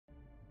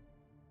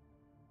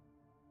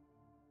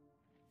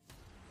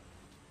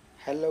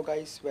Hello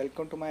guys,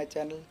 welcome to my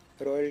channel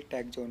Royal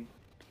Tag Zone.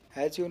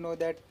 As you know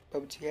that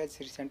PUBG has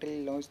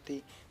recently launched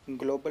the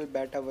global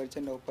beta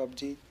version of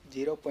PUBG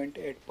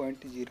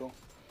 0.8.0,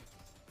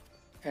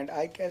 and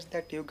I guess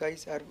that you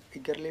guys are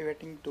eagerly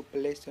waiting to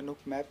play Sanook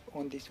map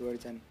on this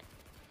version.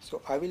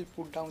 So I will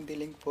put down the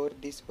link for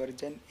this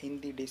version in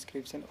the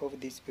description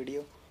of this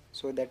video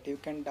so that you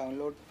can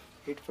download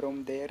it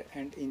from there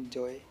and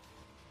enjoy.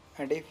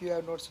 And if you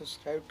have not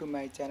subscribed to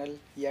my channel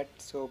yet,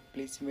 so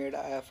please make an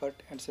effort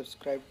and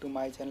subscribe to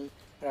my channel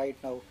right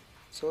now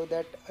so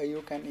that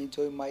you can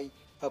enjoy my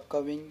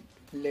upcoming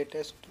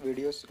latest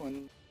videos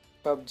on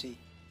PUBG.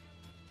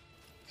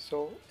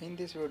 So in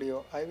this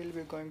video I will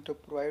be going to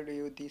provide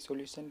you the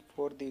solution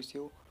for the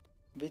issue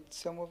which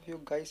some of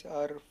you guys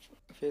are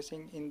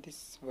facing in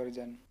this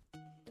version.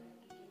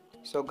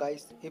 So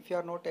guys, if you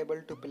are not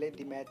able to play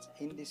the match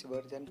in this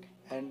version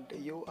and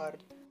you are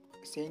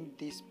seeing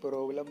this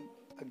problem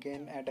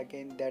again and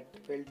again that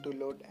failed to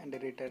load and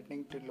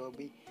returning to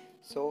lobby,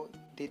 so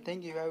the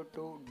thing you have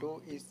to do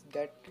is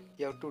that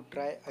you have to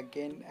try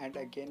again and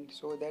again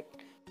so that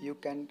you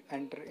can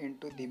enter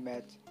into the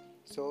match.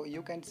 So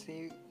you can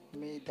see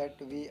me that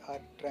we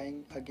are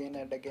trying again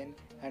and again,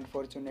 and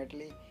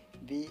fortunately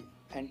we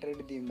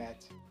entered the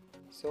match.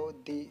 So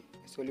the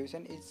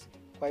solution is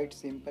quite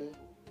simple.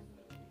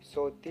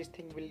 So this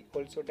thing will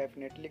also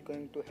definitely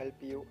going to help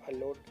you a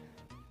lot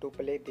to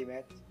play the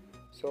match.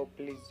 So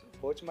please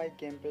watch my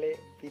gameplay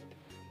with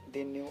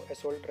the new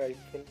assault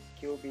rifle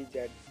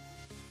QBZ.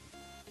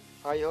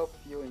 I hope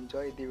you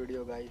enjoy the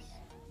video guys.